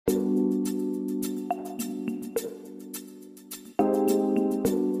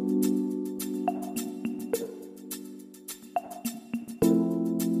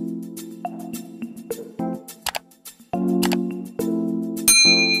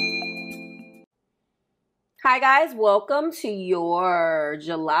Hi guys, welcome to your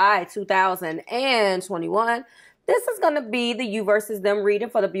July 2021. This is going to be the you versus them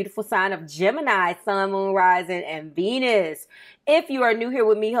reading for the beautiful sign of Gemini, Sun, Moon, Rising, and Venus. If you are new here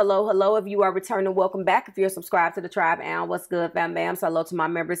with me, hello, hello. If you are returning, welcome back. If you're subscribed to the tribe, and what's good, fam bam. So hello to my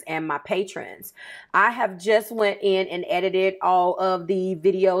members and my patrons. I have just went in and edited all of the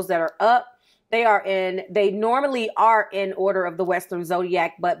videos that are up. They normally are in order of the Western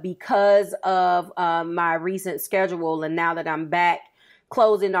Zodiac, but because of my recent schedule and now that I'm back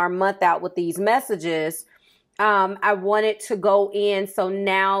closing our month out with these messages, I wanted to go in. So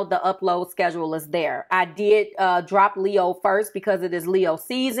now the upload schedule is there. I did drop Leo first because it is Leo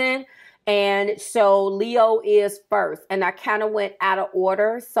season. And so Leo is first, and I kind of went out of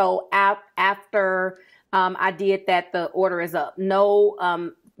order. So after I did that, the order is up.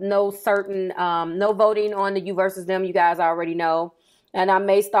 No voting on the you versus them. You guys already know. And I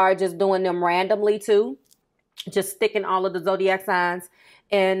may start just doing them randomly too. Just sticking all of the zodiac signs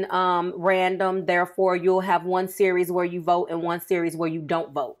in random. Therefore, you'll have one series where you vote and one series where you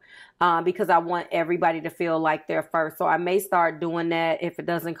don't vote. Because I want everybody to feel like they're first. So I may start doing that if it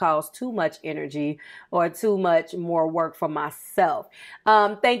doesn't cause too much energy or too much more work for myself.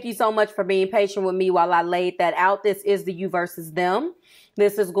 Thank you so much for being patient with me while I laid that out. This is the you versus them.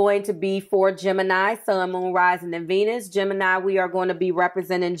 This is going to be for Gemini, Sun, Moon, Rising, and Venus. Gemini, we are going to be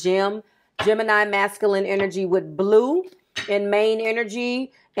representing Gemini masculine energy with blue in main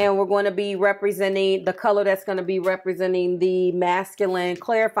energy. And we're going to be representing the color that's going to be representing the masculine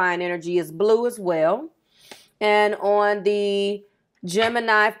clarifying energy is blue as well. And on the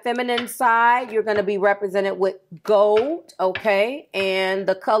Gemini feminine side, you're going to be represented with gold, okay? And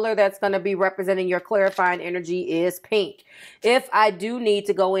the color that's going to be representing your clarifying energy is pink. If I do need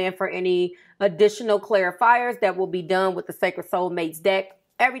to go in for any additional clarifiers, that will be done with the Sacred Soulmates deck.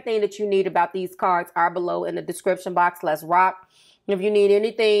 Everything that you need about these cards are below in the description box. Let's rock. If you need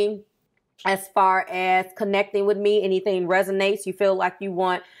anything as far as connecting with me, anything resonates, you feel like you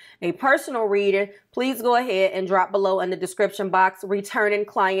want a personal reading, please go ahead and drop below in the description box. Returning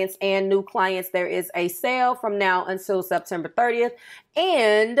clients and new clients, there is a sale from now until September 30th.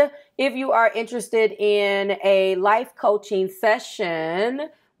 And if you are interested in a life coaching session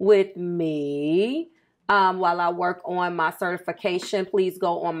with me, while I work on my certification, please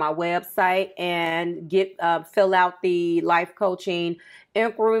go on my website and fill out the life coaching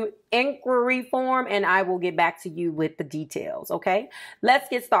inquiry form, and I will get back to you with the details. Okay, let's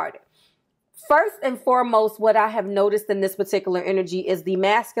get started. First and foremost, what I have noticed in this particular energy is the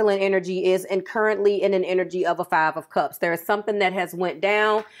masculine energy is currently in an energy of a 5 of Cups. There is something that has went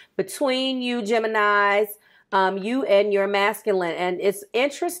down between you Geminis, you and your masculine. And it's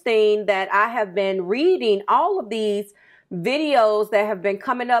interesting that I have been reading all of these videos that have been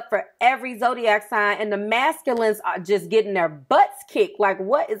coming up for every zodiac sign, and the masculines are just getting their butts kicked. Like,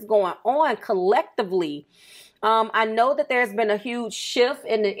 what is going on collectively? I know that there's been a huge shift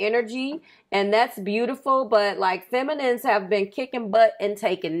in the energy, and that's beautiful, but like feminines have been kicking butt and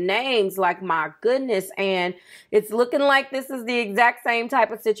taking names, like, my goodness. And it's looking like this is the exact same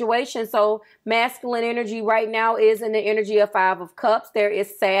type of situation. So masculine energy right now is in the energy of 5 of Cups. There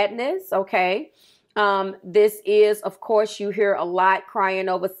is sadness. Okay. This is, of course, you hear a lot crying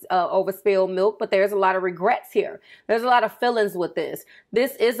over spilled milk, but there's a lot of regrets here. There's a lot of feelings with this.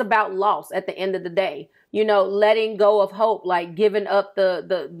 This is about loss at the end of the day. You know, letting go of hope, like giving up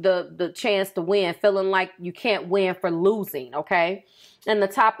the chance to win, feeling like you can't win for losing, okay? And the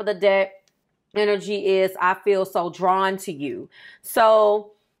top of the deck energy is, I feel so drawn to you.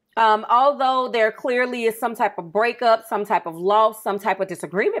 So although there clearly is some type of breakup, some type of loss, some type of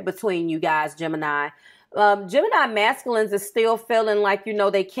disagreement between you guys, Gemini, Gemini masculines is still feeling like, you know,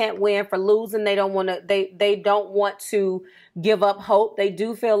 they can't win for losing. They don't want to, they don't want to give up hope. They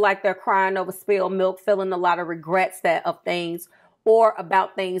do feel like they're crying over spilled milk, feeling a lot of regrets of things or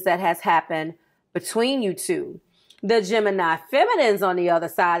about things that has happened between you two. The Gemini feminines on the other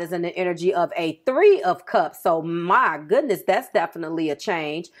side is in the energy of a 3 of Cups. So my goodness, that's definitely a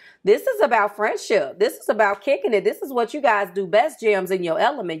change. This is about friendship. This is about kicking it. This is what you guys do best, gems, in your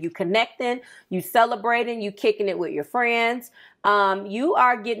element. You connecting, you celebrating, you kicking it with your friends. You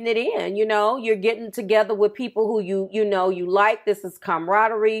are getting it in, you know, you're getting together with people who you know you like. This is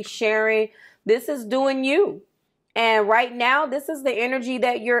camaraderie, sharing. This is doing you. And right now, this is the energy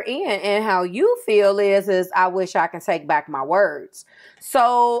that you're in, and how you feel is I wish I can take back my words.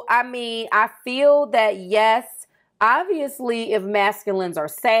 So, I mean, I feel that, yes, obviously, if masculines are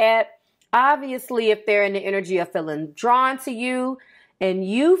sad, obviously, if they're in the energy of feeling drawn to you, and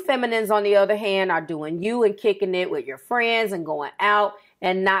you feminines, on the other hand, are doing you and kicking it with your friends and going out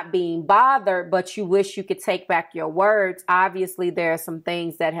and not being bothered, but you wish you could take back your words. Obviously, there are some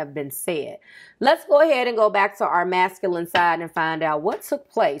things that have been said. Let's go ahead and go back to our masculine side and find out what took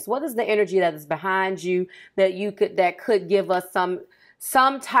place. What is the energy that is behind you that could give us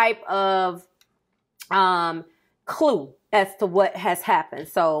some type of clue as to what has happened.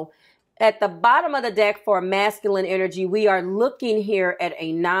 So at the bottom of the deck for masculine energy, we are looking here at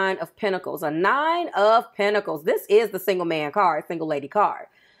a 9 of Pentacles. A 9 of Pentacles. This is the single man card, single lady card.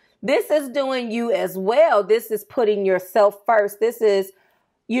 This is doing you as well. This is putting yourself first. This is,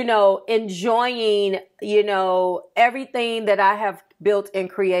 you know, enjoying, you know, everything that I have built and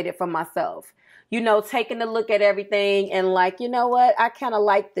created for myself. You know, taking a look at everything and like, you know what, I kind of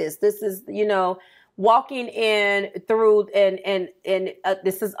like this. This is, you know, walking in through and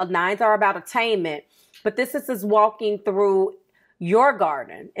this is, nines are about attainment, but this is walking through your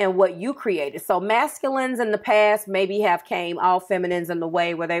garden and what you created. So masculines in the past maybe have came all feminines in the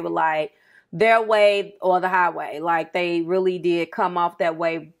way where they were like their way or the highway. Like they really did come off that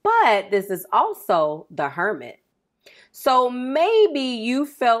way. But this is also the Hermit. So maybe you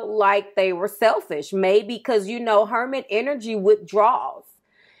felt like they were selfish. Maybe because, you know, Hermit energy withdraws.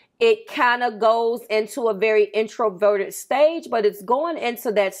 It kind of goes into a very introverted stage, but it's going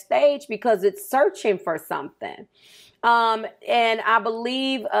into that stage because it's searching for something. And I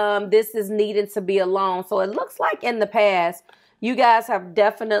believe this is needing to be alone. So it looks like in the past, you guys have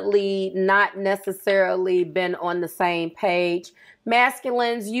definitely not necessarily been on the same page.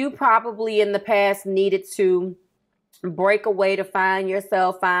 Masculines, you probably in the past needed to break away to find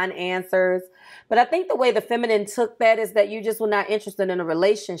yourself, find answers. But I think the way the feminine took that is that you just were not interested in a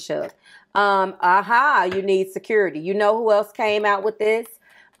relationship. You need security. You know who else came out with this?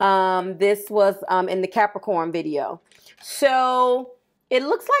 This was in the Capricorn video. So it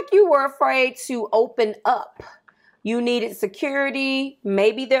looks like you were afraid to open up. You needed security.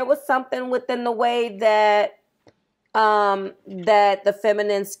 Maybe there was something within the way that that the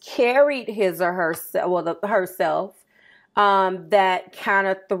feminines carried his or herself that kind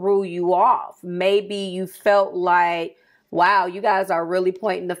of threw you off. Maybe you felt like, wow, you guys are really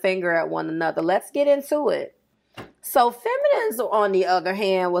pointing the finger at one another. Let's get into it. So feminines, on the other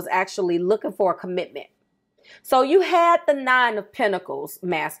hand, was actually looking for a commitment. So you had the 9 of Pentacles,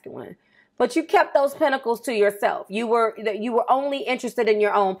 masculine, but you kept those pentacles to yourself. You were only interested in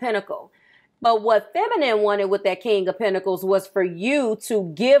your own pentacle. But what feminine wanted with that King of Pentacles was for you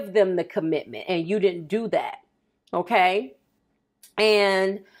to give them the commitment, and you didn't do that. Okay.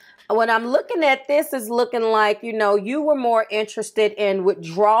 And when I'm looking at this, is looking like, you know, you were more interested in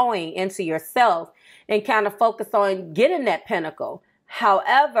withdrawing into yourself and kind of focus on getting that pentacle.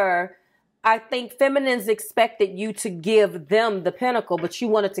 However, I think feminines expected you to give them the pentacle, but you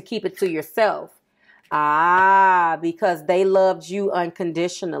wanted to keep it to yourself. Because they loved you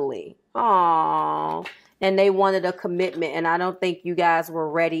unconditionally. Aww. And they wanted a commitment. And I don't think you guys were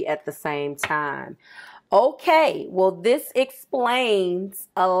ready at the same time. Okay, well, this explains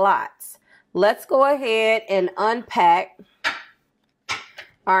a lot. Let's go ahead and unpack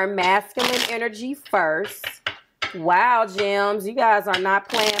our masculine energy first. Wow, gems, you guys are not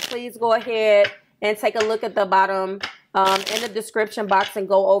playing. Please go ahead and take a look at the bottom in the description box and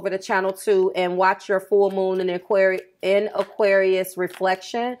go over to channel 2 and watch your full moon in Aquarius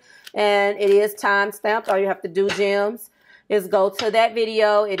reflection. And it is time stamped. All you have to do, gems, is go to that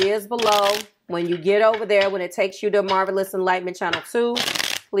video. It is below. When you get over there, when it takes you to Marvelous Enlightenment channel 2,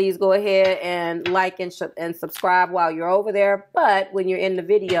 please go ahead and like and subscribe while you're over there. But when you're in the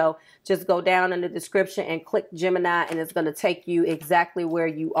video, just go down in the description and click Gemini, and it's going to take you exactly where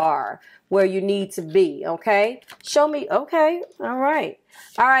you are, where you need to be. Okay. Show me. Okay. All right.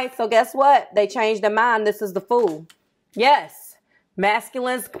 All right. So guess what? They changed their mind. This is the Fool. Yes.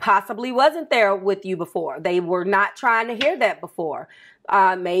 Masculines possibly wasn't there with you before. They were not trying to hear that before.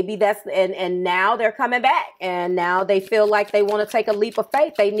 Maybe that's, and now they're coming back, and now they feel like they want to take a leap of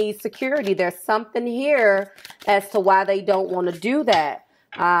faith. They need security. There's something here as to why they don't want to do that.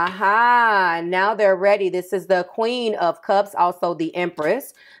 Now they're ready. This is the Queen of Cups, also the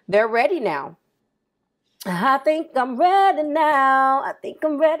Empress. They're ready now. I think I'm ready now. I think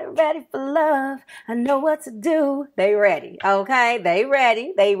I'm ready for love. I know what to do. They ready. Okay. They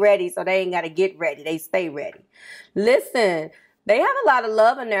ready. They ready. So they ain't got to get ready. They stay ready. Listen, they have a lot of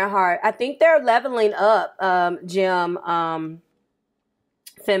love in their heart. I think they're leveling up,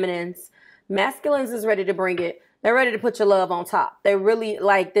 feminines. Masculines is ready to bring it. They're ready to put your love on top. They really,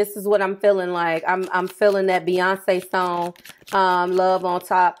 like, this is what I'm feeling like. I'm feeling that Beyonce song, Love on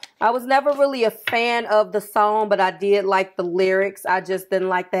Top. I was never really a fan of the song, but I did like the lyrics. I just didn't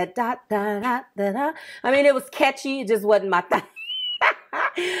like that da, da, da, da, da. I mean, it was catchy. It just wasn't my thing.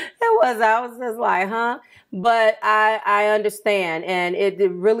 I was just like, huh? But I understand. And it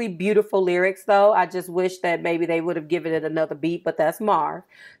really beautiful lyrics, though. I just wish that maybe they would have given it another beat, but that's Marv.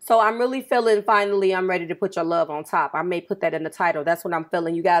 So I'm really feeling, finally, I'm ready to put your love on top. I may put that in the title. That's what I'm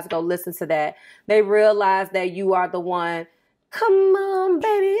feeling. You guys go listen to that. They realize that you are the one. Come on,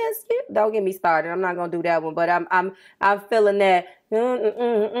 baby, it's you. Don't get me started. I'm not gonna do that one, but I'm feeling that.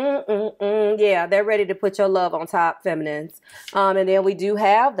 Yeah, they're ready to put your love on top, feminines. And then we do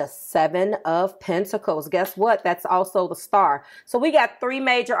have the Seven of Pentacles. Guess what? That's also the Star. So we got three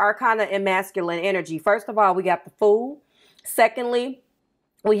major arcana in masculine energy. First of all, we got the Fool. Secondly,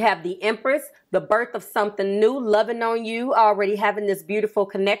 we have the Empress, the birth of something new, loving on you, already having this beautiful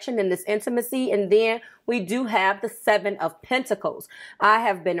connection and this intimacy. And then we do have the Seven of Pentacles. I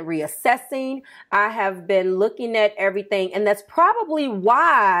have been reassessing. I have been looking at everything. And that's probably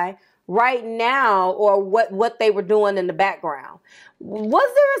why right now, or what they were doing in the background.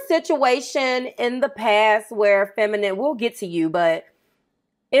 Was there a situation in the past where feminine, we'll get to you, but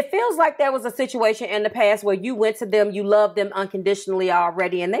it feels like there was a situation in the past where you went to them, you loved them unconditionally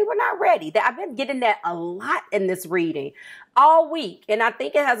already, and they were not ready. I've been getting that a lot in this reading all week. And I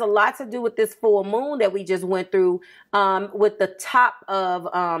think it has a lot to do with this full moon that we just went through with the top of,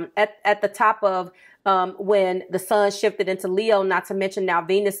 at the top of when the sun shifted into Leo, not to mention now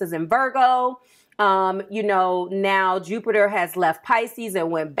Venus is in Virgo. You know, now Jupiter has left Pisces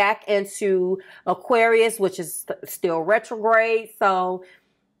and went back into Aquarius, which is still retrograde. So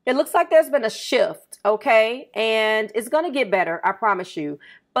it looks like there's been a shift, okay? And it's going to get better, I promise you.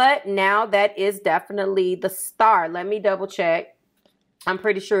 But now that is definitely the Star. Let me double check. I'm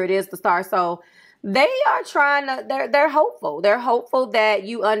pretty sure it is the Star. So they are trying to, they're hopeful. They're hopeful that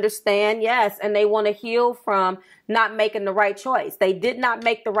you understand, yes, and they want to heal from not making the right choice. They did not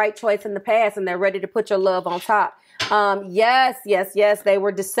make the right choice in the past, and they're ready to put your love on top. Yes, they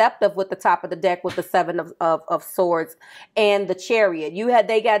were deceptive with the top of the deck with the Seven of Swords and the Chariot.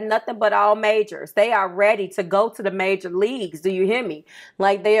 They got nothing but all majors. They are ready to go to the major leagues. Do you hear me?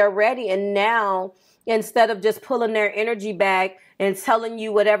 Like, they are ready. And now, instead of just pulling their energy back and telling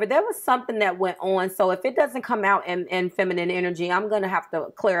you whatever, there was something that went on. So if it doesn't come out in feminine energy, I'm going to have to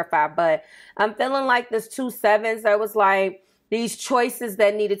clarify. But I'm feeling like this 2 sevens. There was like these choices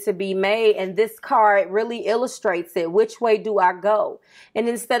that needed to be made. And this card really illustrates it. Which way do I go? And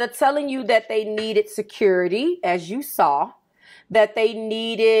instead of telling you that they needed security, as you saw, that they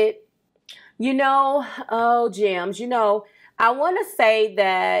needed, you know, oh, gems, you know, I want to say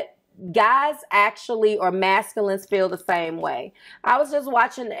that guys actually, or masculines, feel the same way. I was just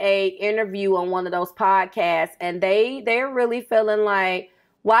watching a interview on one of those podcasts, and they're really feeling like,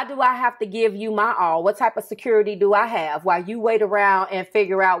 why do I have to give you my all? What type of security do I have while you wait around and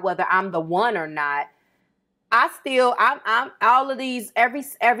figure out whether I'm the one or not? I'm all of these,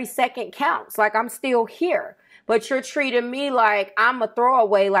 every second counts. Like, I'm still here, but you're treating me like I'm a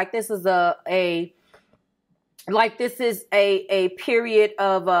throwaway. Like this is a period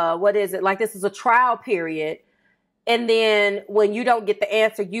of, what is it? Like this is a trial period. And then when you don't get the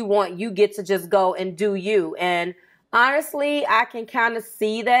answer you want, you get to just go and do you. And honestly, I can kind of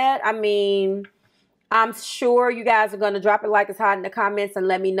see that. I mean, I'm sure you guys are going to drop it like it's hot in the comments and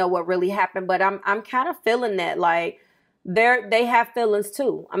let me know what really happened. But I'm kind of feeling that, like, they have feelings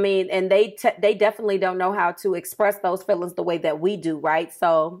too. I mean, and they definitely don't know how to express those feelings the way that we do, right?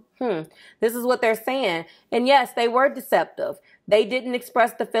 So, this is what they're saying. And yes, they were deceptive. They didn't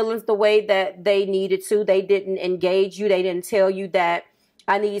express the feelings the way that they needed to. They didn't engage you. They didn't tell you that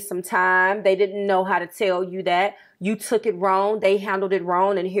I need some time. They didn't know how to tell you that. You took it wrong. They handled it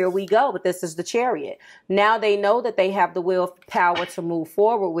wrong. And here we go. But this is the Chariot. Now they know that they have the willpower to move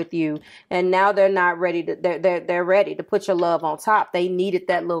forward with you. And now they're not ready to, they're ready to put your love on top. They needed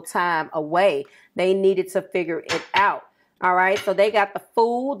that little time away. They needed to figure it out. All right. So they got the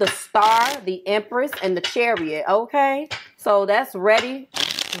Fool, the Star, the Empress, and the Chariot. Okay. So that's ready.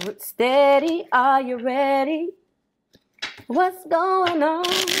 Steady. Are you ready? What's going on?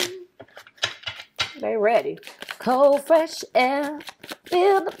 They ready. Cold, fresh air.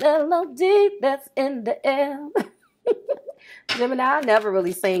 Feel the melody that's in the air. Gemini, I never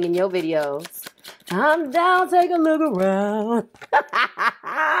really sing in your videos. I'm down, take a look around.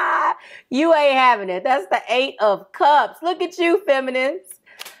 You ain't having it. That's the 8 of Cups. Look at you, feminines.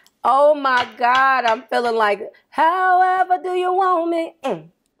 Oh my God, I'm feeling like, however do you want me?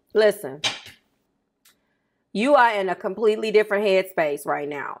 Listen. You are in a completely different headspace right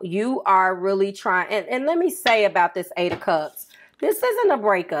now. You are really trying. And let me say about this 8 of Cups, this isn't a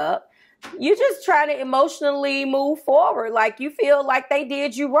breakup. You're just trying to emotionally move forward. Like, you feel like they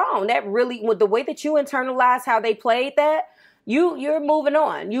did you wrong. That really, with the way that you internalize how they played that, You're moving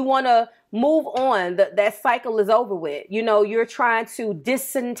on. You want to move on. That cycle is over with. You know, you're trying to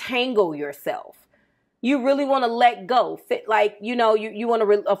disentangle yourself. You really want to let go. Like, you know, you want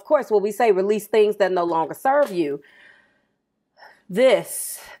to, of course, what we say, release things that no longer serve you.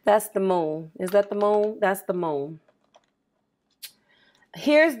 That's the moon. Is that the moon? That's the moon.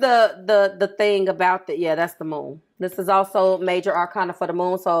 Here's the thing about yeah, that's the moon. This is also major arcana for the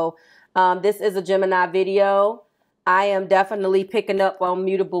moon. So this is a Gemini video. I am definitely picking up on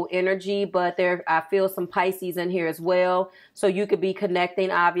mutable energy, but I feel some Pisces in here as well. So you could be connecting.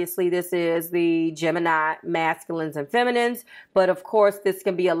 Obviously, this is the Gemini masculines and feminines, but of course, this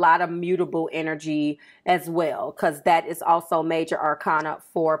can be a lot of mutable energy as well, because that is also major arcana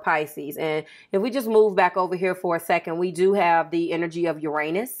for Pisces. And if we just move back over here for a second, we do have the energy of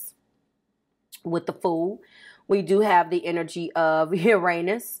Uranus with the Fool. We do have the energy of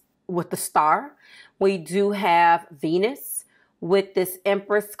Uranus with the Star. We do have Venus with this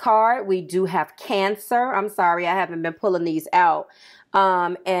Empress card. We do have Cancer. I'm sorry, I haven't been pulling these out.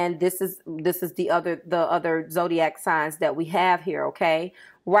 And this is the other zodiac signs that we have here, okay?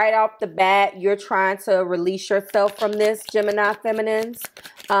 Right off the bat, you're trying to release yourself from this, Gemini feminines.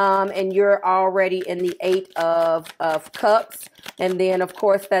 And you're already in the 8 of Cups. And then, of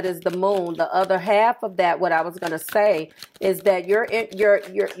course, that is the moon. The other half of that, what I was going to say, is that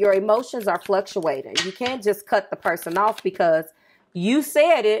your emotions are fluctuating. You can't just cut the person off because you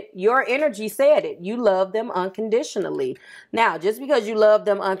said it. Your energy said it. You love them unconditionally. Now, just because you love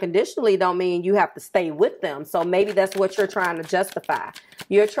them unconditionally don't mean you have to stay with them. So maybe that's what you're trying to justify.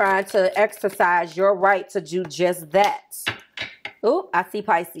 You're trying to exercise your right to do just that. Oh, I see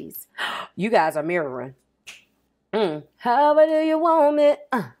Pisces. You guys are mirroring. However do you want me?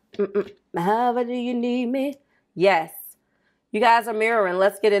 However do you need me? Yes. You guys are mirroring.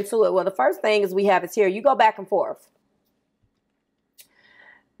 Let's get into it. Well, the first thing is we have is here. You go back and forth.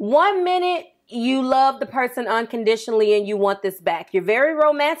 1 minute, you love the person unconditionally and you want this back. You're very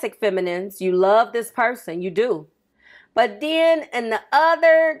romantic, feminines. You love this person. You do. But then on the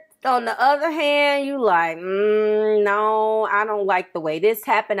other hand, you like, no, I don't like the way this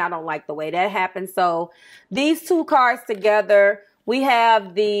happened. I don't like the way that happened. So these two cards together, we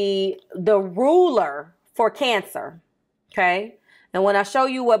have the ruler for Cancer. Okay. And when I show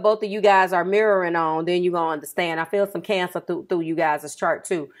you what both of you guys are mirroring on, then you're going to understand. I feel some Cancer through you guys' chart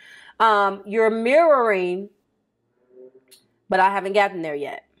too. You're mirroring, but I haven't gotten there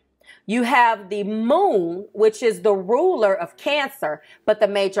yet. You have the moon, which is the ruler of Cancer, but the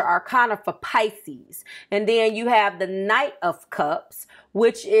major arcana for Pisces. And then you have the Knight of Cups,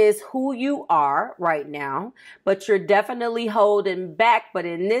 which is who you are right now, but you're definitely holding back. But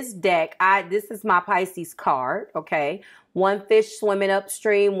in this deck, this is my Pisces card, okay? One fish swimming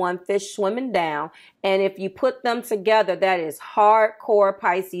upstream, one fish swimming down. And if you put them together, that is hardcore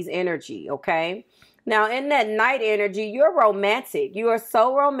Pisces energy, okay? Now, in that Knight energy, you're romantic. You are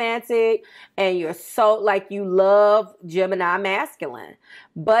so romantic and you're so like you love Gemini masculine.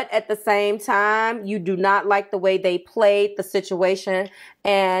 But at the same time, you do not like the way they played the situation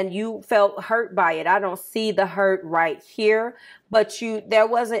and you felt hurt by it. I don't see the hurt right here, but there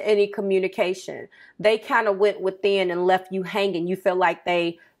wasn't any communication. They kind of went within and left you hanging. You feel like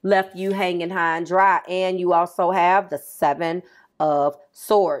they left you hanging high and dry. And you also have the 7 of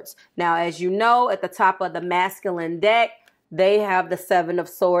Swords. Now, as you know, at the top of the masculine deck, they have the 7 of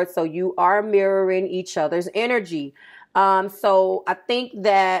Swords. So you are mirroring each other's energy. So I think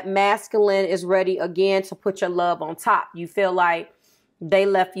that masculine is ready again to put your love on top. You feel like they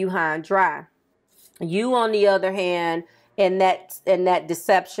left you high and dry. You, on the other hand, and that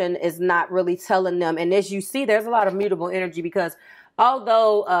deception is not really telling them. And as you see, there's a lot of mutable energy because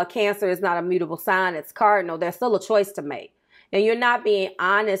although Cancer is not a mutable sign, it's cardinal, there's still a choice to make. And you're not being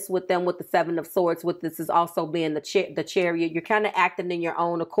honest with them with the 7 of Swords, with this is also being the Chariot. You're kind of acting in your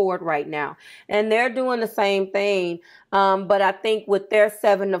own accord right now. And they're doing the same thing. But I think with their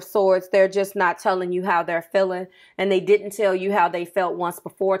 7 of Swords, they're just not telling you how they're feeling. And they didn't tell you how they felt once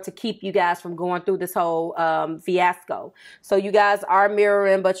before to keep you guys from going through this whole fiasco. So you guys are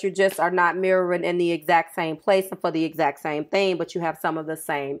mirroring, but you just are not mirroring in the exact same place and for the exact same thing. But you have some of the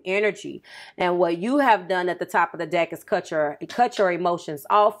same energy. And what you have done at the top of the deck is cut your emotions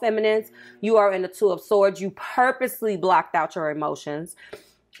off, feminines. You are in the 2 of Swords. You purposely blocked out your emotions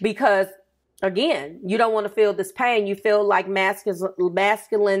because, again, you don't want to feel this pain. You feel like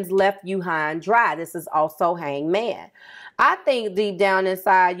masculines left you high and dry. This is also Hangman. I think deep down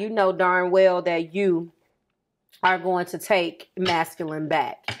inside, you know darn well that you are going to take masculine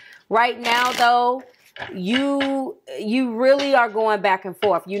back. Right now, though, you really are going back and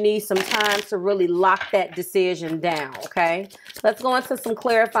forth. You need some time to really lock that decision down, okay? Let's go into some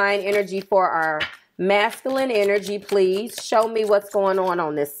clarifying energy for our masculine energy, please. Show me what's going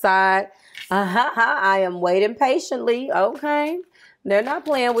on this side. I am waiting patiently. Okay. They're not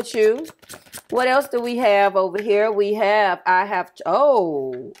playing with you. What else do we have over here?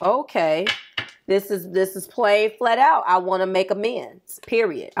 Oh, okay. This is plain flat out. I want to make amends,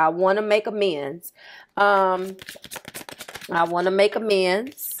 period. I want to make amends. I want to make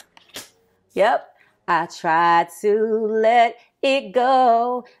amends. Yep. I tried to let it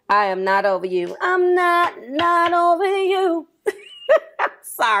go. I am not over you. I'm not over you.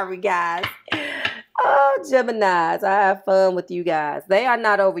 Sorry, guys. Oh, Geminis, I have fun with you guys. They are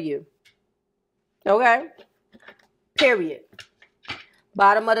not over you. Okay? Period.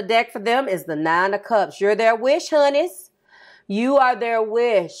 Bottom of the deck for them is the Nine of Cups. You're their wish, honeys. You are their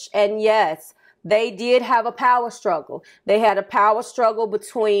wish. And yes, they did have a power struggle. They had a power struggle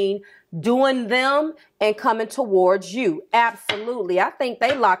between doing them and coming towards you. Absolutely. I think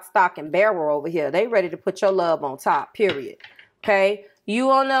they lock, stock, and barrel over here. They ready to put your love on top, period. Okay?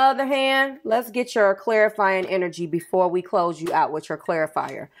 You, on the other hand, let's get your clarifying energy before we close you out with your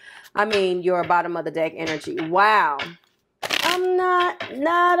clarifier. I mean, your bottom of the deck energy. Wow. I'm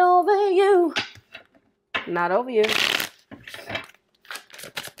not over you. Not over you.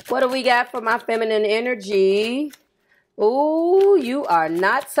 What do we got for my feminine energy? Ooh, you are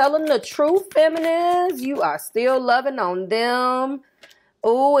not telling the truth, feminines. You are still loving on them.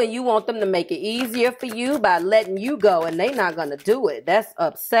 Oh, and you want them to make it easier for you by letting you go, and they're not going to do it. That's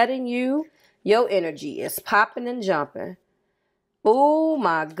upsetting you. Your energy is popping and jumping. Oh,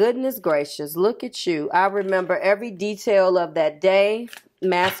 my goodness gracious. Look at you. I remember every detail of that day.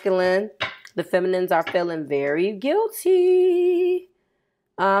 Masculine. The feminines are feeling very guilty.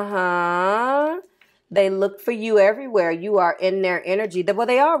 They look for you everywhere. You are in their energy. Well,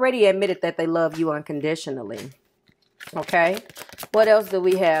 they already admitted that they love you unconditionally. Okay, what else do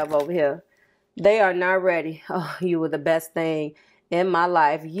we have over here? They are not ready. Oh, you were the best thing in my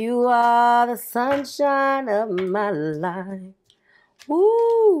life. You are the sunshine of my life.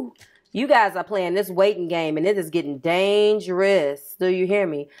 Woo! You guys are playing this waiting game, and it is getting dangerous. Do you hear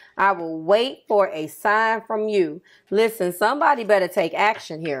me? I will wait for a sign from you. Listen, somebody better take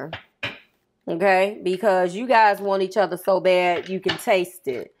action here. Okay, because you guys want each other so bad, you can taste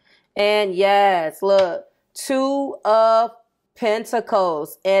it. And yes, look. Two of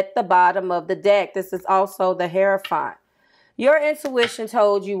Pentacles at the bottom of the deck. This is also the Hierophant. Your intuition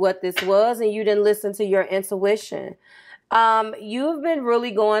told you what this was, and you didn't listen to your intuition. You've been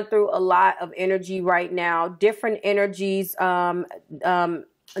really going through a lot of energy right now. Different energies,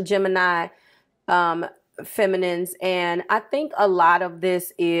 Gemini, feminines. And I think a lot of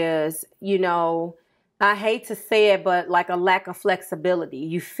this is, you know, I hate to say it, but like a lack of flexibility.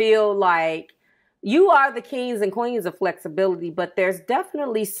 You feel like you are the kings and queens of flexibility, but there's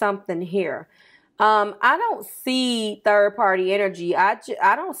definitely something here. I don't see third party energy. I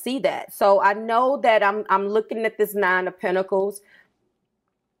don't see that. So I know that I'm looking at this Nine of Pentacles.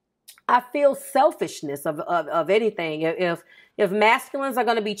 I feel selfishness of anything. If masculines are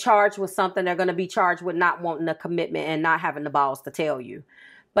going to be charged with something, they're going to be charged with not wanting a commitment and not having the balls to tell you.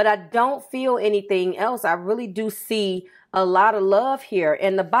 But I don't feel anything else. I really do see a lot of love here.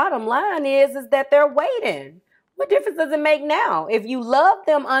 And the bottom line is that they're waiting. What difference does it make now? If you love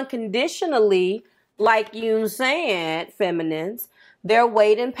them unconditionally, like you said, feminines, they're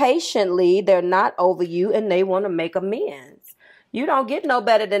waiting patiently. They're not over you, and they want to make amends. You don't get no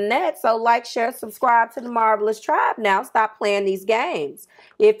better than that. So like, share, subscribe to the Marvelous Tribe now. Stop playing these games.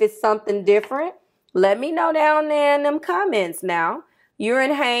 If it's something different, let me know down there in them comments now. You're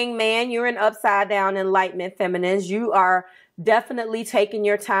in Hangman. You're in Upside Down Enlightenment, feminines. You are definitely taking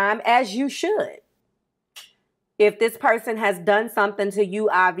your time, as you should. If this person has done something to you,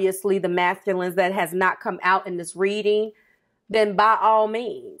 obviously the masculines that has not come out in this reading, then by all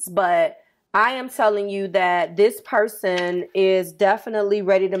means. But I am telling you that this person is definitely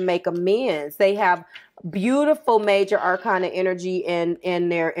ready to make amends. They have beautiful major arcana energy in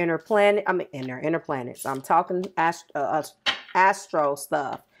their inner planet. I mean, in their inner planets. I'm talking astro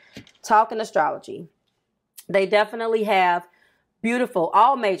stuff, talking astrology. They definitely have beautiful,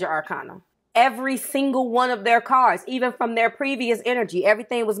 all major arcana. Every single one of their cards, even from their previous energy,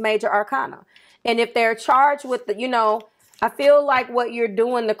 everything was major arcana. And if they're charged with the, you know, I feel like what you're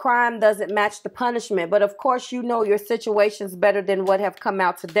doing, the crime doesn't match the punishment. But of course, you know your situation's better than what have come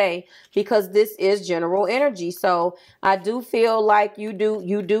out today, because this is general energy. So I do feel like you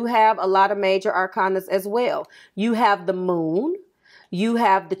do have a lot of major arcanas as well. You have the Moon, you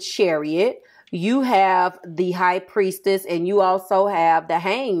have the Chariot, you have the High Priestess, and you also have the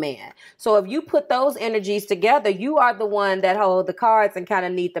Hangman. So if you put those energies together, you are the one that hold the cards and kind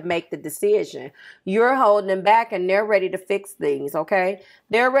of need to make the decision. You're holding them back, and they're ready to fix things, okay?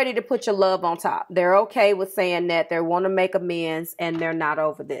 They're ready to put your love on top. They're okay with saying that they want to make amends, and they're not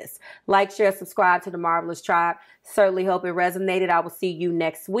over this. Like, share, subscribe to the Marvelous Tribe. Certainly hope it resonated. I will see you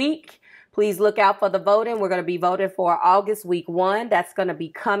next week. Please look out for the voting. We're going to be voting for August week 1. That's going to be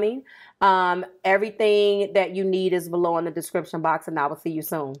coming. Everything that you need is below in the description box, and I will see you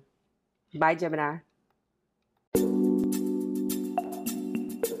soon. Bye, Gemini.